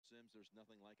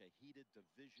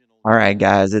All right,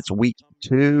 guys, it's week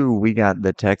 2. We got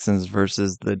the Texans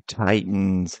versus the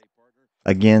Titans.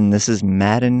 Again, this is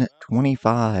Madden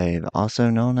 25, also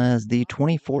known as the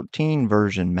 2014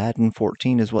 version. Madden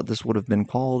 14 is what this would have been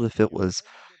called if it was,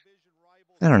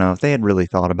 I don't know, if they had really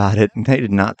thought about it. They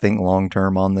did not think long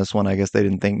term on this one. I guess they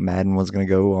didn't think Madden was going to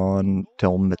go on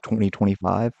till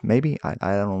 2025, maybe. I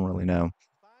don't really know.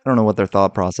 I don't know what their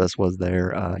thought process was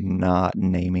there, not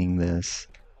naming this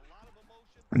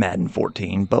Madden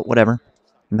 14, but whatever.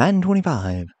 Madden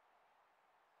 25.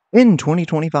 In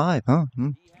 2025, huh?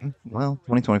 Well,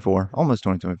 2024, almost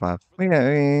 2025.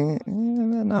 Yeah,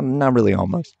 not really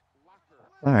almost.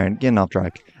 All right, getting off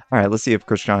track. All right, let's see if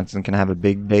Chris Johnson can have a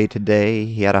big day today.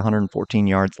 He had 114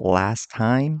 yards last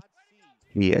time.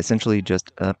 He essentially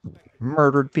just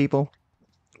murdered people.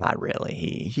 Not really.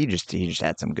 He just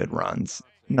had some good runs.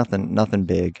 Nothing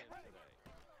big.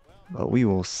 But we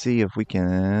will see if we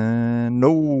can.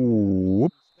 No.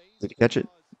 Did he catch it?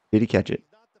 Did he catch it?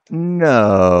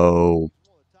 No.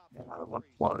 That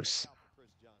looked close.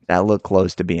 That looked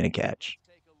close to being a catch.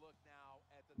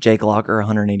 Jake Locker,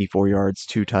 184 yards,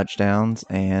 2 touchdowns,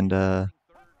 and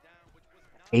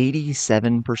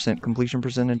 87% completion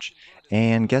percentage.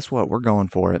 And guess what? We're going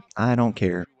for it. I don't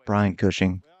care. Brian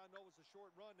Cushing,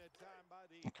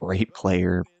 great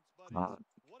player. Uh,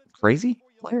 Crazy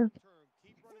player.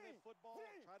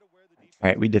 All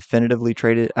right, we definitively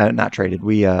traded, not traded,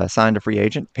 we signed a free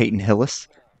agent, Peyton Hillis.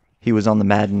 He was on the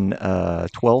Madden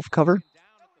 12 cover,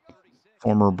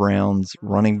 former Browns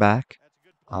running back.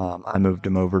 I moved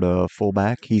him over to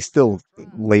fullback. He's still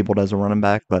labeled as a running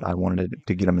back, but I wanted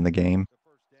to get him in the game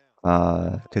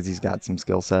because he's got some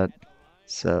skill set.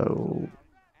 So,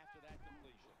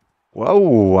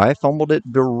 whoa, I fumbled it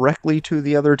directly to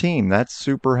the other team. That's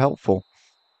super helpful.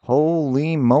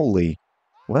 Holy moly.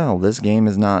 Well, this game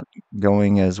is not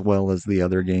going as well as the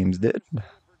other games did.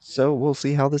 So we'll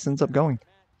see how this ends up going.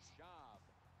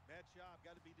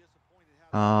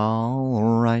 All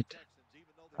right.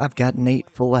 I've got Nate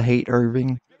full of hate,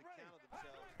 Irving.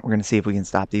 We're going to see if we can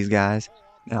stop these guys.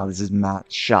 Now, this is Matt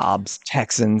Schaub's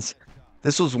Texans.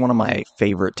 This was one of my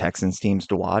favorite Texans teams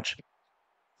to watch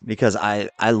because I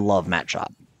love Matt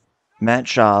Schaub. Matt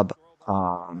Schaub,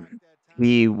 um,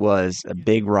 he was a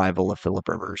big rival of Philip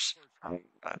Rivers uh,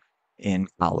 in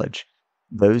college.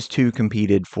 Those two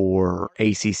competed for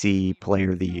ACC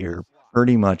Player of the Year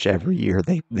pretty much every year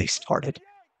they started.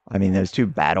 I mean, those two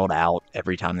battled out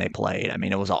every time they played. I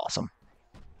mean, it was awesome.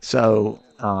 So,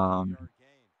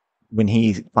 when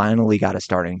he finally got a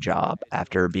starting job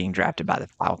after being drafted by the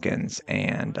Falcons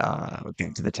and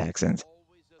came to the Texans,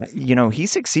 he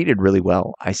succeeded really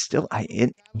well. I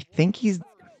think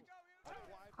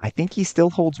he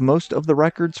still holds most of the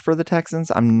records for the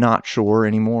Texans. I'm not sure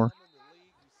anymore,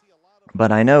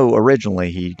 but I know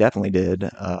originally he definitely did.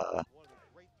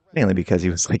 Mainly because he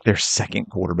was like their second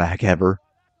quarterback ever.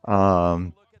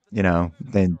 Um,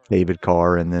 then David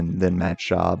Carr and then Matt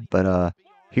Schaub. But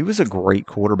he was a great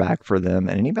quarterback for them.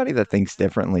 And anybody that thinks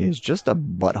differently is just a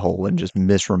butthole and just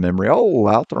misremembering. Oh,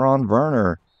 Altheron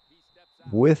Werner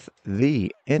with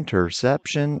the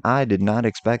interception. I did not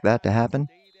expect that to happen.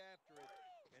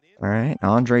 All right,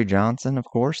 Andre Johnson, of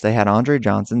course. They had Andre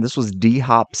Johnson. This was D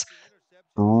Hop's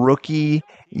rookie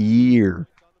year.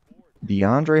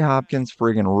 DeAndre Hopkins'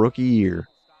 friggin' rookie year.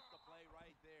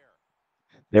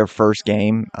 Their first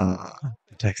game,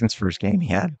 the Texans' first game, he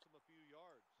had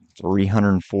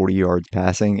 340 yards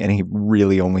passing, and he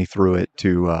really only threw it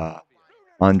to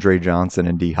Andre Johnson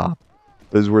and D Hop.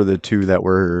 Those were the two that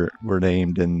were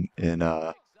named in.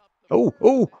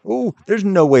 Oh! There's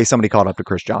no way somebody caught up to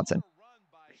Chris Johnson.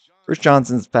 Chris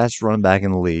Johnson's fastest running back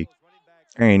in the league.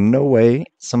 There ain't no way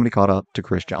somebody caught up to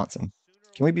Chris Johnson.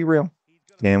 Can we be real?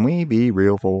 Can we be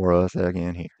real for a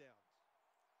second here?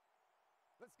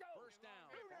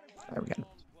 There we go.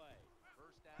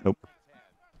 Nope.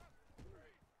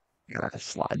 Gotta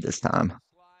slide this time.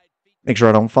 Make sure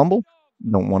I don't fumble.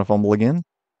 Don't want to fumble again.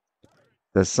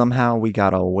 Because somehow we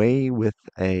got away with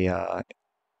a,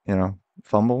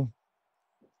 fumble.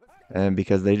 And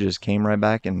because they just came right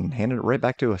back and handed it right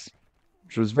back to us.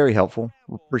 Which was very helpful.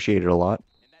 Appreciate it a lot.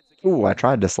 Ooh, I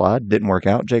tried to slide. Didn't work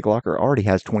out. Jake Locker already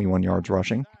has 21 yards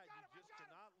rushing.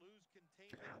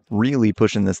 Really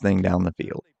pushing this thing down the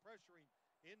field.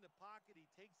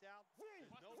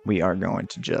 We are going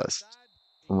to just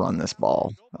run this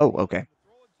ball. Oh, okay.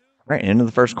 Right, into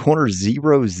the first quarter,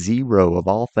 0-0 of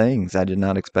all things. I did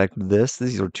not expect this.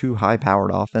 These are two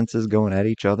high-powered offenses going at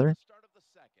each other.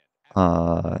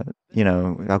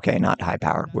 Okay, not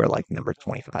high-powered. We're like number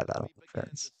 25 out of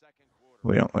offense.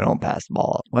 We don't pass the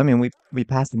ball. Well, I mean, we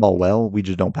pass the ball well. We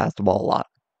just don't pass the ball a lot.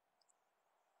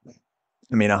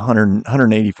 I mean,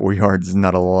 184 yards is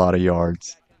not a lot of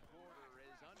yards.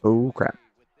 Oh, crap.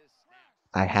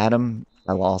 I had him.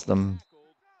 I lost him.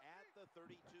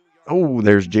 Oh,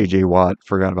 there's J.J. Watt.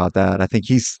 Forgot about that. I think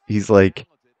he's like,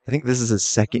 I think this is his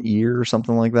second year or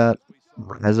something like that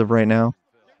as of right now.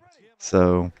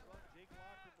 So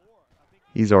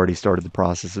he's already started the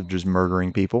process of just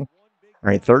murdering people. All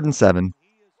right, 3rd and 7.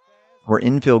 We're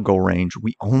in field goal range.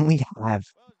 We only have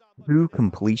 2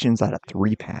 completions out of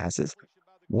 3 passes.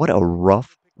 What a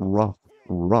rough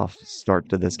start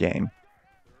to this game.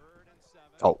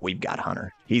 Oh, we've got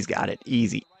Hunter. He's got it.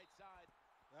 Easy.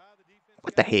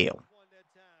 What the hell?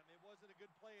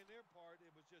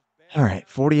 All right,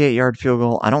 48-yard field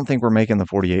goal. I don't think we're making the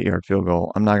 48-yard field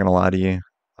goal. I'm not going to lie to you.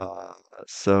 Uh,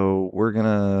 so we're going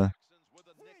to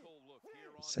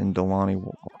send Delani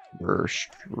Walker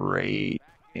straight,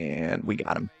 and we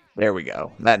got him. There we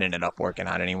go. That ended up working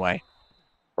out anyway.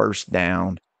 First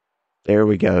down. There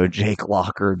we go. Jake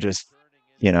Locker just,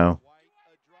 you know,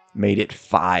 made it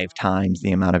 5 times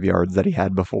the amount of yards that he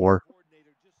had before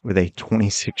with a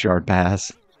 26-yard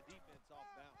pass.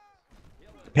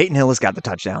 Peyton Hillis got the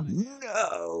touchdown.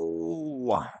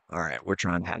 No. All right, we're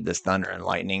trying to have this Thunder and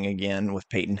Lightning again with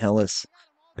Peyton Hillis.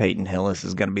 Peyton Hillis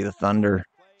is going to be the Thunder.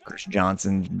 Chris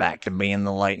Johnson's back to being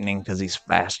the Lightning because he's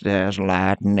fast as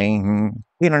lightning.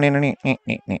 All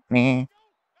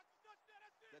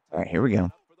right, here we go.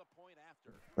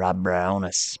 Rob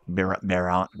Baronis.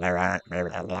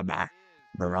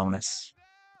 Baronis.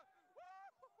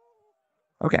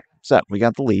 Okay, so we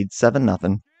got the lead,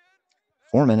 7-0.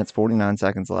 4 minutes, 49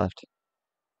 seconds left.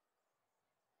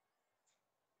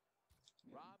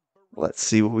 Let's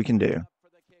see what we can do.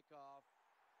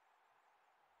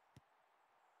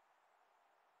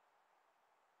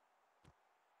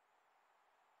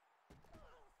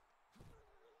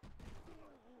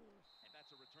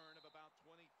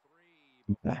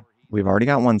 Okay. We've already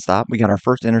got 1 stop. We got our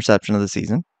first interception of the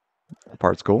season. That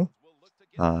part's cool.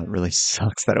 It really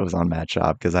sucks that it was on Matt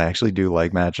Schaub because I actually do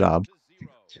like Matt Schaub.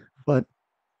 But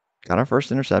got our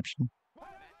first interception.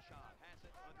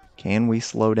 Can we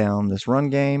slow down this run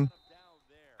game?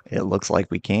 It looks like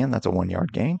we can. That's a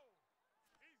 1-yard gain.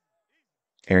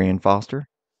 Arian Foster.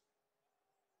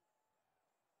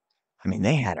 I mean,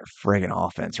 they had a friggin'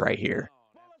 offense right here.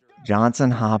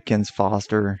 Johnson, Hopkins,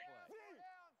 Foster.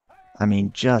 I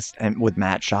mean, and with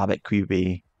Matt Schaub at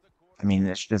QB. I mean,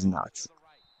 it's just nuts.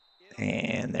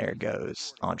 And there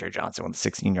goes Andre Johnson with a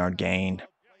 16-yard gain.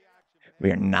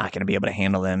 We are not going to be able to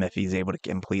handle him if he's able to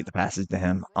complete the passes to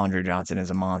him. Andre Johnson is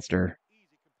a monster.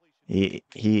 He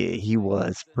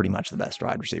was pretty much the best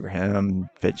wide receiver. Him,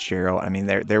 Fitzgerald. I mean,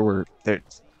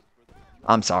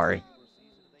 I'm sorry.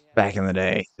 Back in the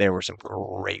day, there were some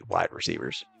great wide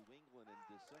receivers.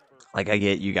 Like, I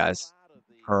get you guys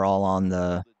are all on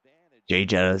the Jay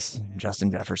Jettis,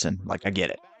 Justin Jefferson. Like, I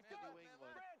get it.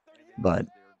 But,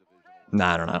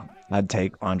 I don't know. I'd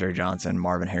take Andre Johnson,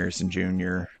 Marvin Harrison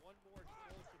Jr.,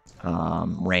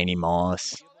 Randy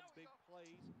Moss,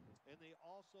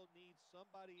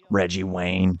 Reggie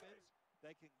Wayne,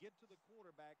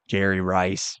 Jerry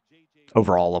Rice,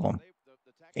 over all of them.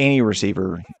 Any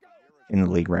receiver in the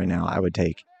league right now, I would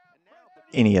take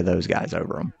any of those guys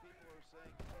over them.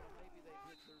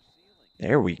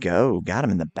 There we go. Got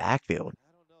him in the backfield.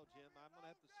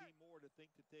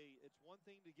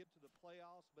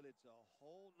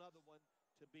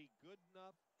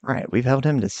 All right, we've held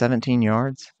him to 17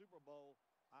 yards.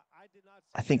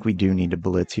 I think we do need to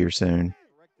blitz here soon.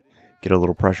 Get a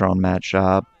little pressure on Matt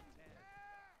Schaub.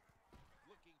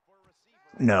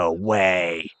 No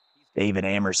way. David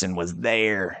Amerson was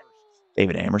there.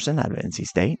 David Amerson out of NC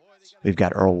State. We've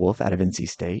got Earl Wolf out of NC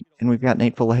State. And we've got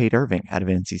Nate Fullahade Irving out of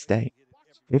NC State.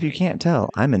 If you can't tell,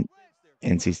 I'm an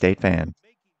NC State fan.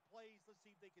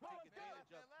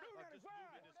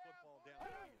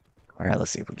 All right,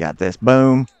 let's see if we got this.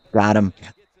 Boom. Got him.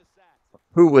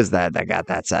 Who was that got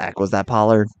that sack? Was that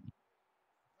Pollard?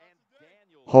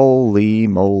 Holy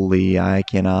moly. I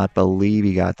cannot believe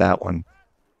he got that one.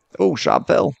 Oh, Schaub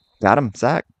fell. Got him.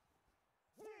 Sack.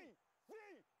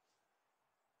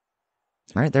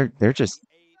 All right, they're just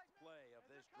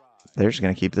going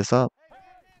to keep this up.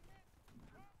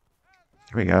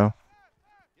 Here we go.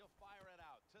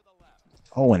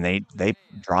 Oh, and they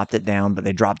dropped it down, but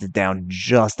they dropped it down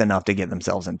just enough to get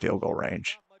themselves in field goal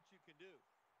range.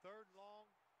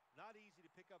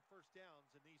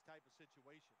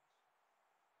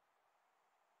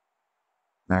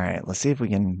 All right, let's see if we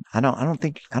can. I don't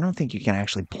think you can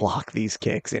actually block these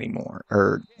kicks anymore,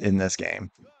 or in this game.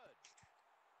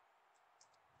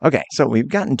 Okay, so we've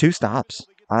gotten 2 stops.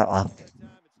 I'll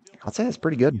say that's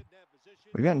pretty good.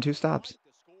 We've gotten 2 stops.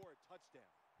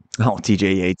 Oh,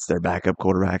 TJ Yates, their backup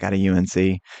quarterback out of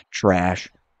UNC. Trash.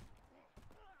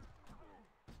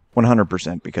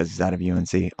 100% because he's out of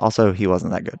UNC. Also, he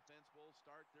wasn't that good.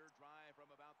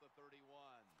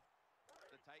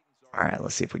 All right,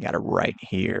 let's see if we got it right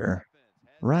here.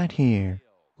 Right here.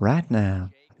 Right now.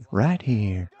 Right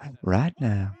here. Right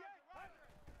now.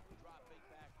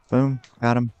 Boom.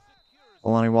 Got him.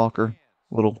 Lonnie Walker.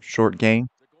 Little short gain.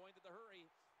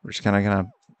 We're just kind of going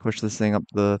to push this thing up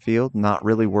the field. Not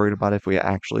really worried about if we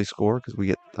actually score because we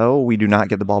get. Oh, we do not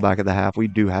get the ball back at the half. We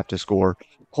do have to score.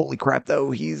 Holy crap,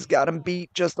 though. He's got him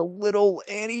beat just a little,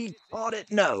 and he thought it.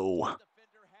 No.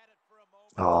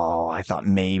 Oh, I thought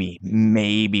maybe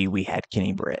we had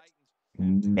Kenny Britt.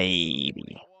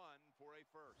 Maybe.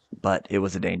 But it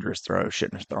was a dangerous throw.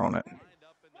 Shouldn't have thrown it.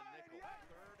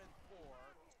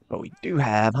 But we do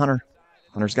have Hunter.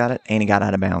 Hunter's got it, and he got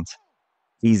out of bounds.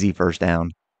 Easy first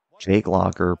down. Jake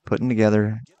Locker putting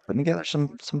together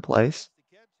some plays.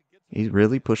 He's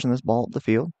really pushing this ball up the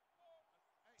field.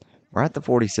 We're at the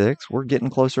 46. We're getting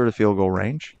closer to field goal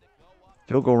range.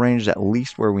 Field goal range is at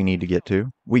least where we need to get to.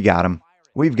 We got him.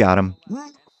 We've got him. We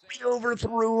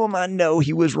overthrew him. I know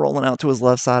he was rolling out to his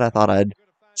left side. I thought I'd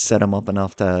set him up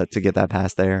enough to get that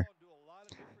pass there.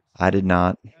 I did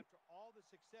not.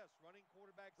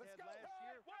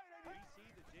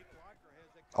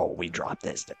 Oh, we dropped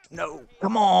this. No,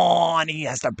 come on. He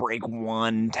has to break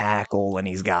one tackle, and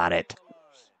he's got it.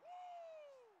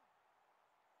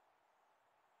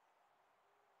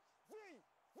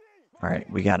 All right,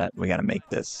 we gotta make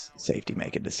this safety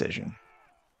make a decision.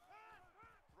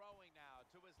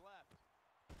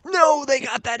 No, they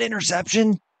got that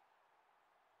interception.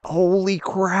 Holy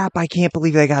crap, I can't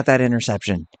believe they got that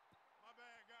interception.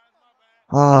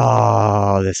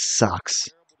 Oh, this sucks.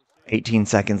 18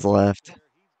 seconds left.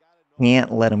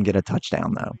 Can't let him get a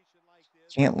touchdown, though.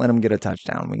 Can't let him get a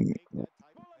touchdown. We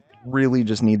really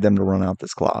just need them to run out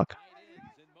this clock.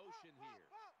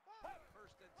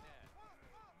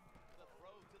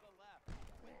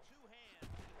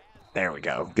 There we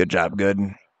go. Good job,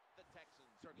 Gooden.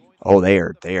 Oh, they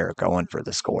are going for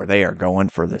the score. They are going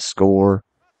for the score.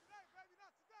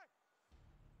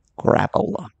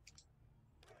 Crapola.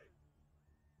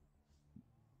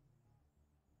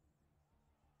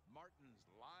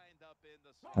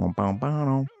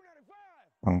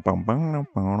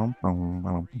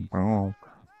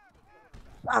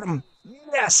 Got him.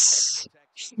 Yes.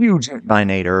 Huge hit by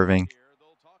Nate Irving.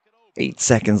 8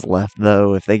 seconds left,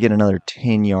 though. If they get another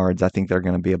 10 yards, I think they're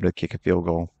going to be able to kick a field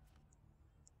goal.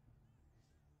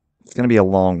 It's going to be a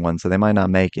long one, so they might not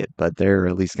make it, but they're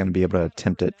at least going to be able to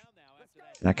attempt it.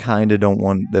 And I kind of don't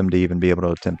want them to even be able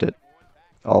to attempt it.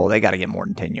 Oh, they got to get more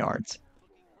than 10 yards.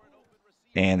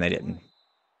 And they didn't.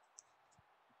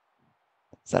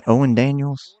 Is that Owen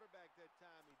Daniels?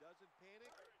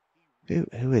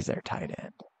 Who is their tight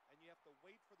end?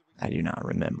 I do not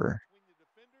remember.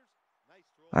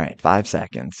 All right, 5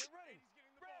 seconds.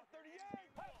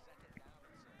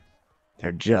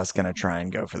 They're just going to try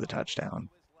and go for the touchdown.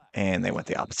 And they went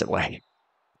the opposite way.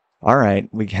 All right,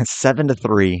 we got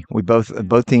 7-3. We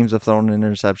both teams have thrown an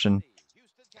interception.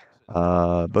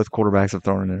 Both quarterbacks have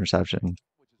thrown an interception.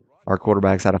 Our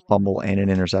quarterback's had a fumble and an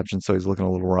interception, so he's looking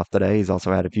a little rough today. He's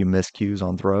also had a few miscues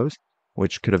on throws,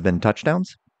 which could have been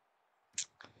touchdowns.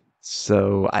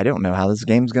 So I don't know how this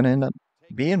game's going to end up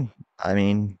being. I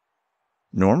mean,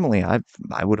 normally I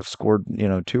would have scored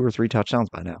 2 or 3 touchdowns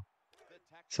by now.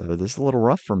 So this is a little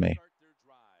rough for me.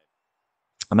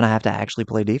 I'm going to have to actually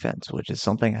play defense, which is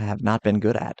something I have not been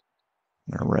good at.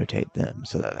 I'm going to rotate them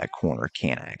so that corner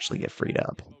can't actually get freed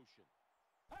up.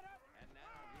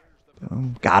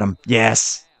 Got him.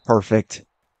 Yes. Perfect.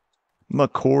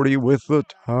 McCourty with the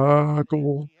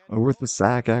tackle. Or with the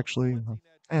sack, actually.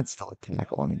 That's still a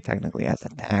tackle. I mean, technically, that's a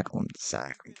tackle and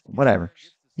sack. Whatever.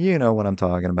 You know what I'm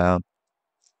talking about.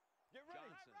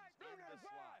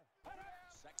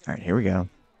 All right, here we go.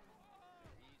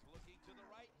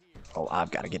 Oh,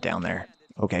 I've got to get down there.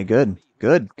 Okay, good.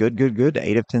 Good.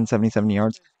 8 of 10, 77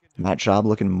 yards. Matt Schaub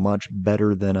looking much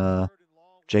better than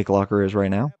Jake Locker is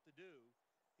right now.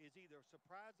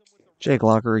 Jake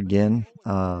Locker again,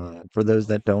 for those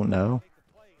that don't know,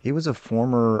 he was a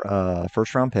former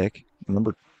first-round pick,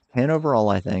 number 10 overall,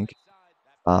 I think.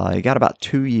 He got about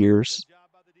 2 years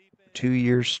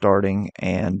starting,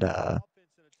 and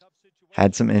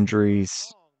had some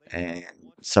injuries and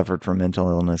suffered from mental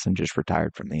illness and just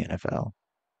retired from the NFL.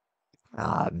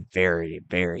 Very,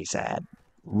 very sad.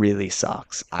 Really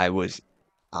sucks. I was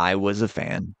a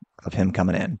fan of him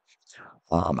coming in.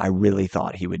 I really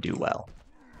thought he would do well.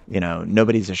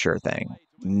 Nobody's a sure thing.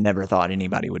 Never thought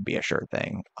anybody would be a sure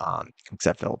thing,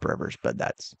 except Philip Rivers, but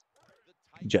that's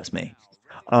Just me.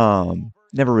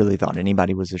 Never really thought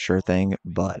anybody was a sure thing,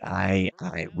 but I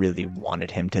really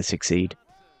wanted him to succeed.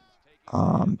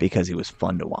 Because he was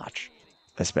fun to watch,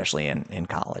 especially in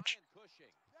college.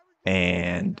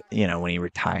 And when he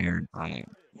retired,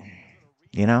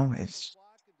 it's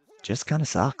just kind of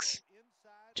sucks.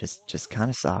 Just kind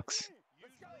of sucks.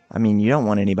 I mean, you don't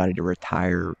want anybody to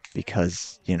retire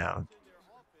because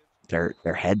their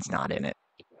head's not in it,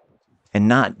 and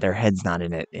not their head's not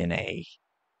in it in a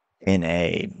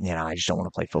I just don't want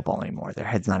to play football anymore. Their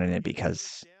head's not in it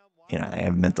because they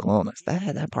have mental illness.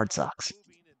 That part sucks.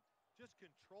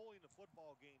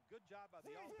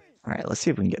 All right, let's see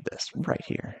if we can get this right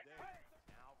here.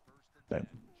 Boom.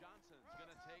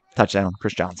 Touchdown,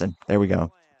 Chris Johnson. There we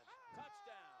go.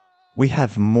 We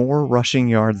have more rushing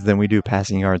yards than we do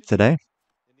passing yards today.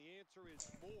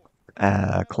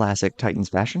 Classic Titans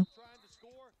fashion.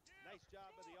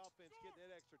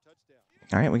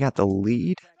 All right, we got the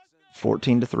lead,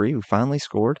 14-3. We finally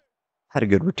scored. Had a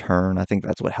good return. I think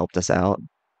that's what helped us out.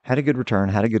 Had a good return.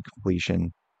 Had a good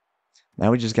completion. Now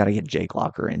we just got to get Jake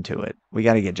Locker into it. We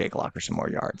got to get Jake Locker some more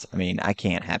yards. I mean, I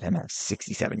can't have him have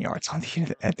 67 yards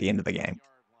at the end of the game.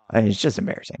 I mean, it's just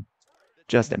embarrassing.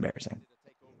 Just embarrassing.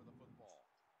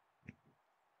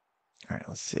 All right,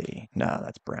 let's see. No,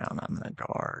 that's Brown. I'm going to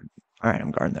guard. All right,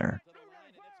 I'm guarding there.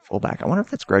 Fullback. I wonder if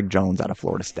that's Greg Jones out of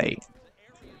Florida State.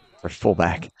 Or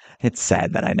fullback. It's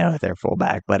sad that I know their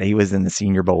fullback, but he was in the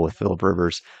Senior Bowl with Philip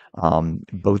Rivers.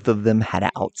 Both of them had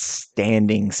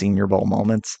outstanding Senior Bowl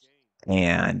moments,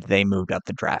 and they moved up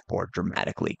the draft board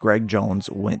dramatically. Greg Jones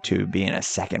went to being a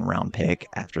second round pick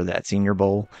after that Senior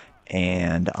Bowl,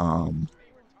 and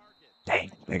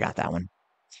dang, they got that one.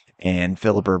 And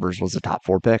Philip Rivers was a top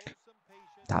 4 pick,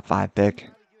 top 5 pick.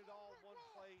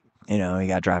 He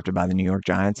got drafted by the New York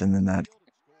Giants, and then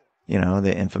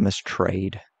the infamous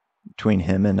trade between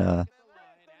him and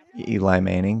Eli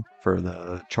Manning for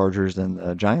the Chargers and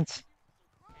the Giants.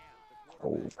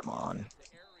 Oh, come on.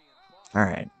 All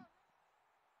right.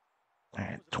 All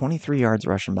right. 23 yards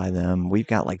rushing by them. We've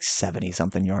got like 70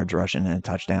 something yards rushing and a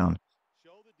touchdown.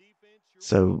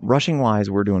 So, rushing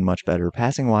wise, we're doing much better.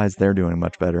 Passing wise, they're doing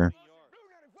much better.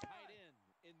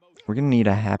 We're going to need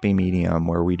a happy medium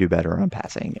where we do better on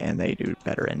passing and they do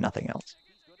better in nothing else.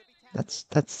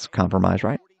 That's compromise,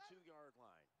 right?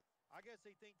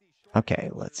 Okay,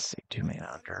 let's see. 2 man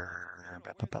under. I'm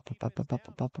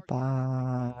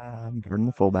guarding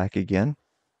the fullback again.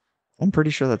 I'm pretty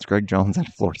sure that's Greg Jones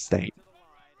at Florida State.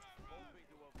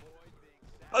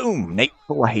 Boom! Nate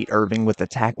Hate Irving with the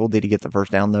tackle. Did he get the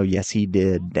first down, though? Yes, he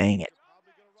did. Dang it.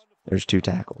 There's 2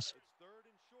 tackles.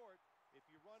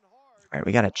 All right,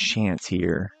 we got a chance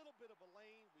here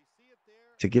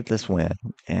to get this win,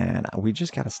 and we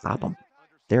just got to stop them.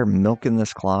 They're milking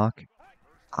this clock.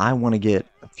 I want to get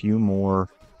a few more,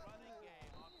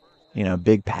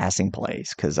 big passing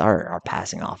plays because our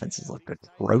passing offenses look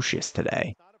atrocious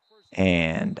today.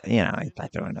 And, if I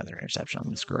throw another interception, I'm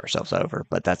going to screw ourselves over,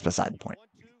 but that's beside the point.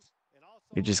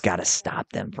 You just got to stop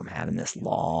them from having this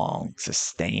long,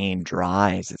 sustained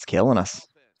drives. It's killing us.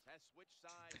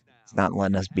 It's not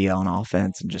letting us be on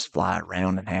offense and just fly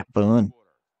around and have fun.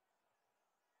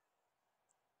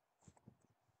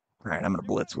 All right, I'm going to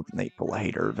blitz with Nate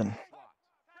Hate Irving.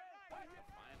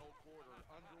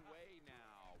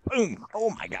 Boom!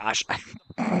 Oh my gosh!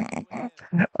 All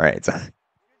right, so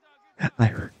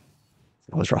I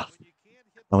was wrong.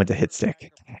 I went to hit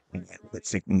stick. Hit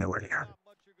stick nowhere near.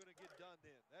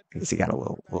 I guess he got a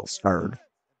little scared.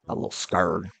 A little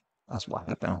scared. That's what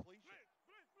happened.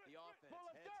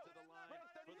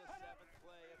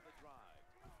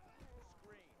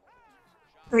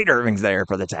 Nate Irving's there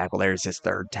for the tackle. There's his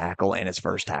 3rd tackle and his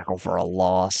 1st tackle for a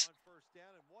loss.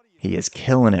 He is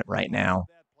killing it right now.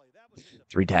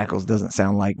 3 tackles doesn't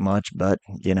sound like much, but,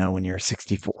 when you're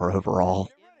 64 overall,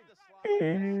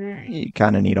 you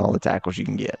kind of need all the tackles you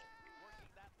can get.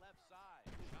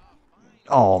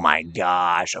 Oh my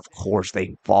gosh, of course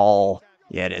they fall.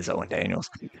 Yeah, it is Owen Daniels.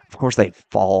 Of course they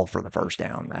fall for the first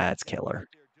down. That's killer.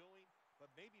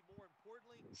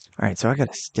 All right, so I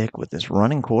got to stick with this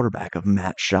running quarterback of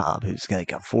Matt Schaub, who's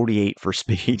like a 48 for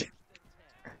speed.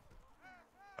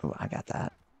 Oh, I got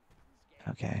that.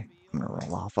 Okay, I'm going to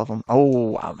roll off of him.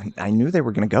 Oh, I knew they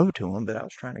were going to go to him, but I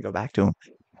was trying to go back to him.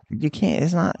 You can't,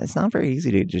 it's not very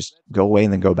easy to just go away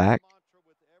and then go back.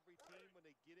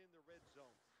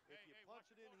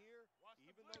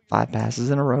 5 passes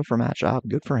in a row for Matt Schaub.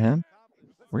 Good for him.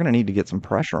 We're going to need to get some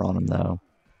pressure on him, though.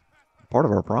 Part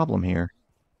of our problem here.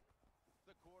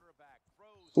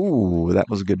 Ooh, that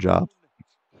was a good job.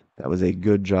 That was a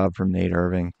good job from Nate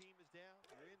Irving.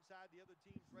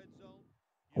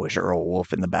 Wish Earl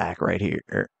Wolf in the back right here.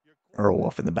 Earl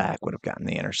Wolf in the back would have gotten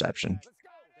the interception.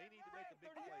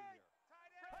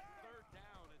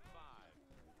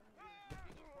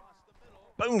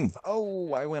 Boom!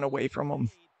 Oh, I went away from him.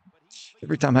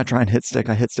 Every time I try and hit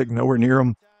stick nowhere near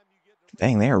him.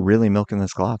 Dang, they are really milking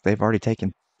this clock. They've already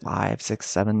taken 5, 6,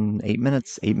 7, 8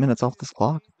 minutes, 8 minutes off this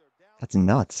clock. That's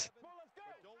nuts.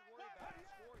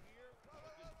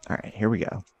 All right, here we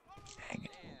go. Dang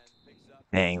it.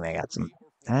 Dang, they got some.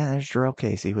 There's Jarrell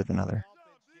Casey with another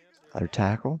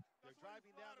tackle.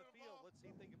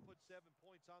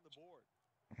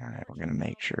 All right, we're gonna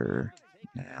make sure.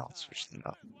 Now let's switch that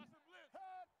up.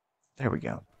 There we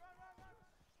go.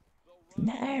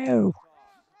 No.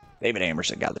 David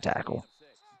Amerson got the tackle.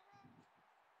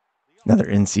 Another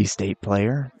NC State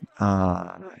player.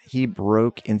 He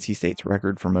broke NC State's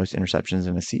record for most interceptions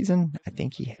in a season. I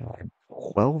think he had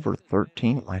 12 or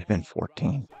 13. It might have been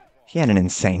 14. He had an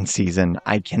insane season.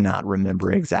 I cannot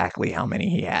remember exactly how many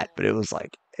he had, but it was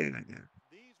like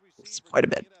it's quite a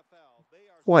bit.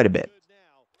 Quite a bit.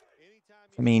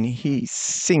 I mean, he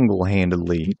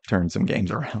single-handedly turned some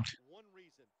games around.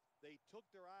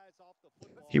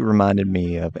 He reminded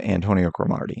me of Antonio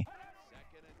Cromartie.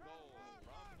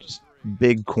 Just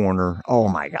big corner. Oh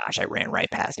my gosh, I ran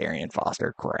right past Arian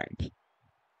Foster. Crap.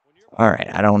 All right,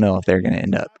 I don't know if they're going to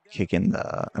end up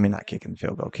not kicking the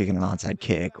field goal, kicking an onside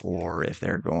kick, or if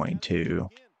they're going to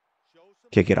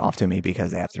kick it off to me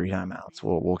because they have 3 timeouts.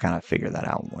 We'll kind of figure that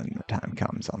out when the time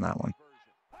comes on that one.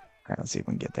 All right, let's see if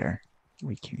we can get there.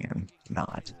 We can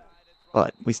not,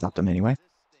 but we stopped them anyway.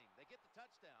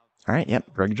 All right, yep,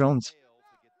 Greg Jones.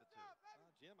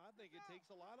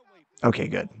 Okay,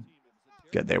 good.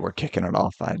 Good, they were kicking it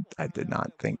off. I did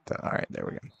not think that. All right, there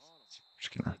we go.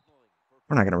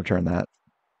 We're not going to return that.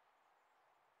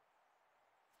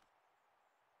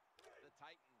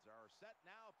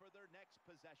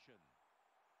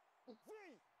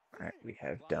 All right, we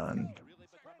have done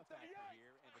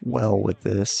well with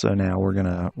this, so now we're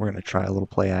gonna try a little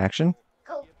play action.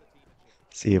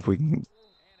 See if we can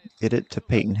get it to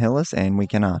Peyton Hillis, and we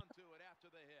cannot.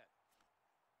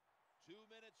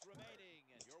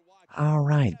 All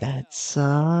right, that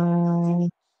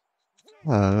sucks.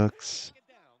 All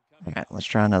right, let's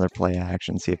try another play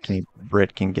action. See if Kenny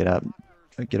Britt can get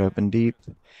open deep.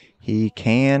 He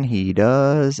can, he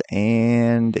does,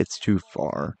 and it's too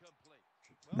far.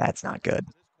 That's not good.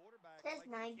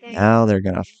 Now they're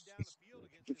gonna.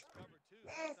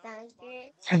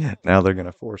 Now they're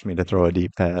gonna force me to throw a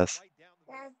deep pass.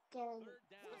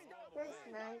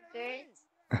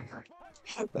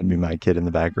 That'd be my kid in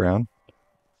the background.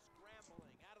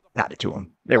 Got it to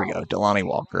him. There we go. Delanie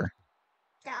Walker.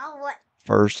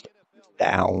 First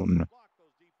down.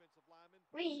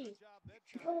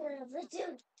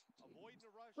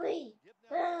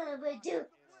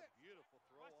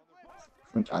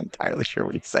 I'm not entirely sure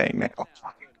what he's saying now.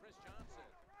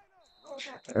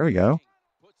 There we go.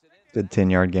 Good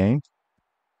 10-yard gain.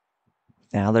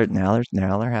 Now they're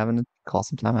having to call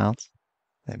some timeouts.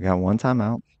 They've got 1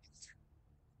 timeout.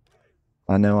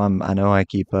 I know I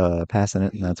keep passing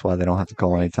it, and that's why they don't have to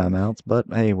call any timeouts. But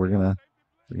hey, we're gonna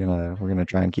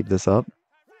try and keep this up.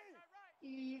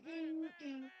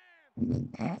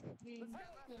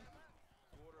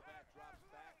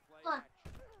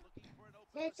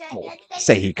 Oh,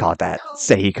 say he caught that.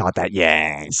 Say he caught that.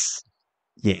 Yes.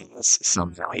 Yes.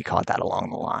 Somehow he caught that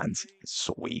along the lines.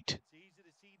 Sweet.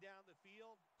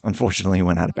 Unfortunately, he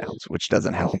went out of bounds, which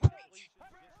doesn't help.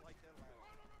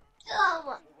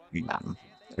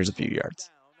 There's a few yards.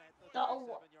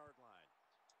 All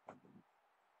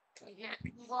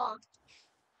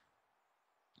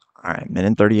right, minute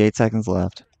and 38 seconds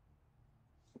left.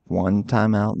 1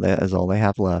 timeout. That is all they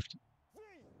have left.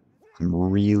 I'm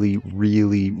really,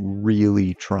 really,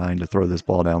 really trying to throw this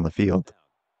ball down the field.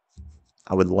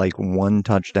 I would like 1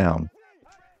 touchdown.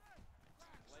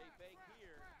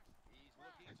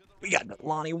 We got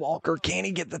Lonnie Walker. Can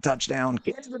he get the touchdown?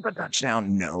 Can he get the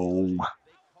touchdown? No.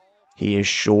 He is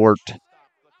short.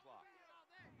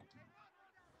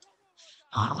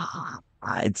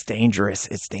 It's dangerous.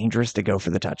 It's dangerous to go for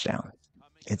the touchdown.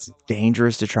 It's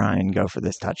dangerous to try and go for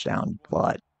this touchdown,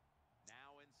 but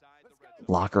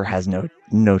Locker has no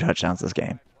touchdowns this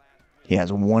game. He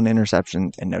has 1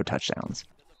 interception and no touchdowns.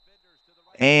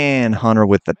 And Hunter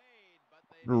with the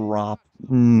drop.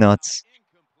 Nuts.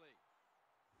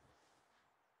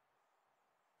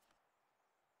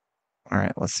 All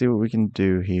right, let's see what we can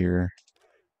do here.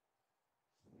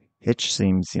 Hitch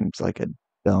seems like a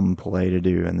dumb play to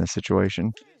do in this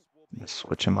situation.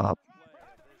 Switch him up.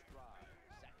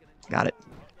 Got it.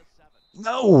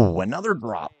 No, another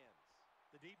drop.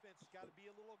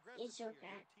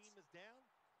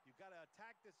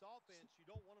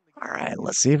 All right,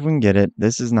 let's see if we can get it.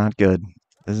 This is not good.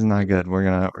 This is not good.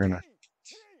 I'm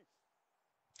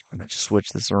gonna just switch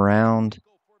this around.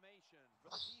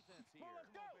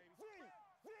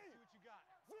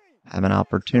 Have an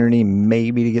opportunity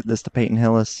maybe to get this to Peyton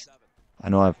Hillis. I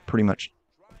know I've pretty much.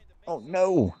 Oh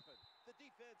no!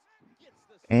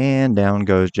 And down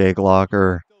goes Jake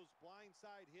Locker.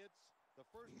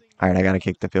 All right, I gotta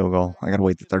kick the field goal. I gotta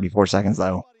wait the 34 seconds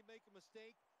though.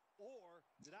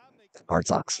 Hard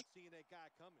sucks.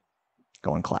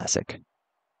 Going classic.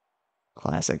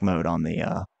 Classic mode on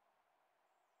the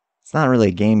it's not really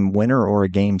a game winner or a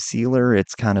game sealer.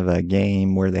 It's kind of a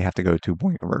game where they have to go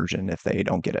 2-point conversion if they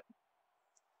don't get it.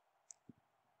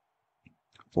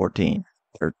 14,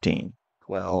 13,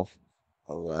 12,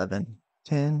 11,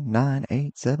 10, 9,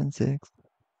 8, 7, 6.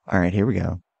 All right, here we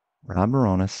go. Rob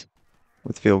Moronis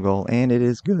with field goal, and it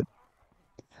is good.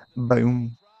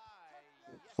 Boom.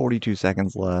 42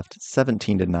 seconds left.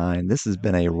 17-9. This has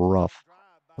been a rough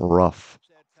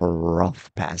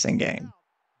passing game.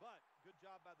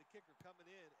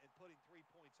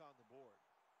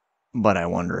 But I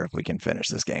wonder if we can finish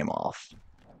this game off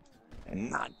and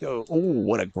not go. Oh,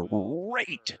 what a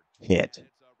great hit.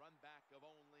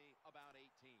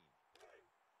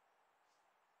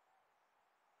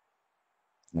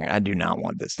 I do not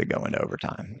want this to go into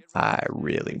overtime. I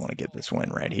really want to get this win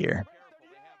right here.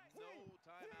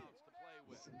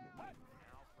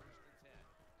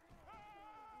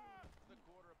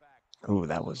 Oh,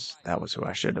 that was who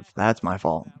I should have. That's my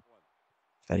fault.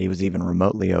 That he was even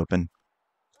remotely open.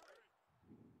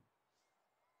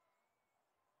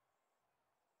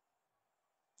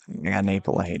 I got Nate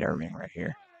Hate Irving right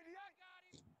here.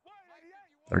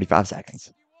 35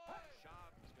 seconds.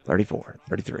 34,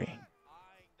 33.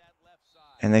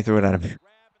 And they threw it out of here.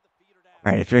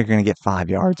 All right, if you're going to get 5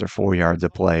 yards or 4 yards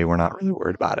of play, we're not really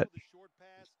worried about it.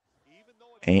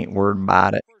 Ain't worried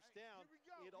about it.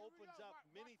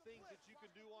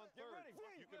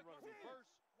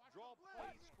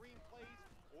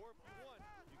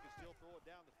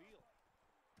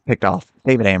 Picked off.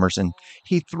 David Amerson.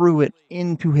 He threw it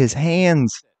into his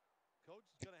hands.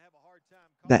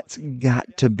 That's got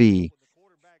to be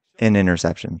an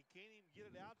interception.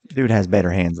 Dude has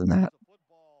better hands than that.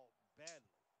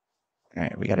 All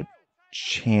right, we got a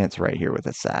chance right here with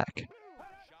a sack.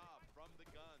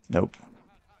 Nope.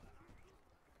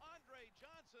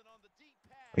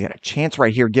 We got a chance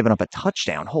right here giving up a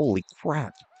touchdown. Holy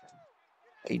crap.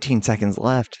 18 seconds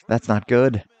left. That's not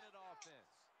good.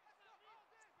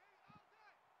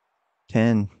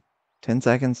 10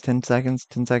 seconds, 10 seconds,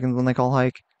 10 seconds when they call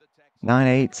hike. 9,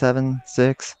 8, 7,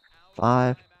 6,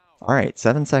 5. All right,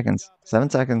 7 seconds. 7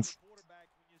 seconds.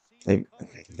 They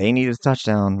need a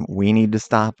touchdown. We need to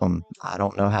stop them. I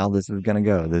don't know how this is going to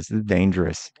go. This is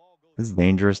dangerous. This is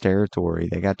dangerous territory.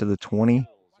 They got to the 20.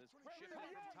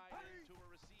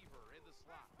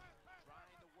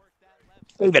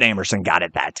 David Amerson got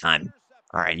it that time.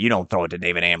 All right, you don't throw it to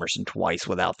David Amerson twice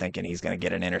without thinking he's going to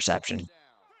get an interception.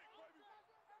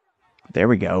 There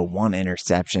we go. 1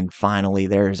 interception. Finally,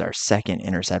 there's our 2nd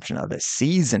interception of the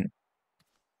season.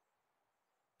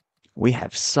 We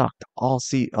have sucked all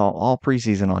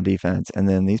preseason on defense, and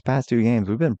then these past 2 games,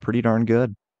 we've been pretty darn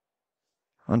good.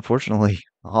 Unfortunately,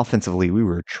 offensively, we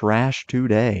were trash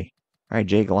today. All right,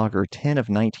 Jake Locker, 10 of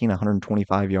 19,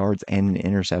 125 yards and an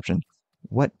interception.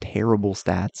 What terrible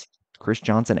stats. Chris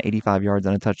Johnson, 85 yards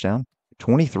and a touchdown.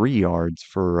 23 yards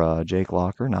for Jake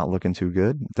Locker, not looking too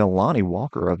good. Delanie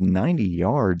Walker of 90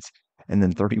 yards, and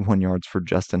then 31 yards for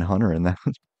Justin Hunter, and that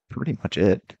was pretty much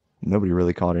it. Nobody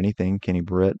really caught anything. Kenny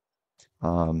Britt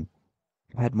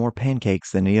had more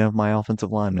pancakes than any of my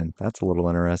offensive linemen. That's a little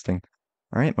interesting.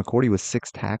 All right, McCourty with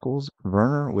 6 tackles,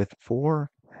 Werner with 4,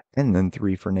 and then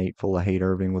 3 for Nate Hate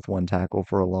Irving with 1 tackle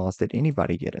for a loss. Did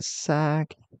anybody get a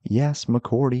sack? Yes,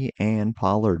 McCourty and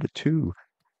Pollard, 2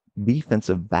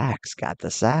 defensive backs got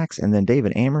the sacks, and then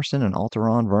David Amerson and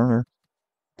Alteron Werner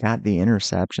got the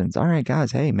interceptions. All right,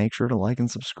 guys, hey, make sure to like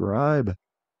and subscribe.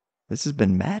 This has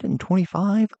been Madden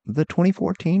 25, the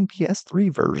 2014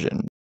 PS3 version.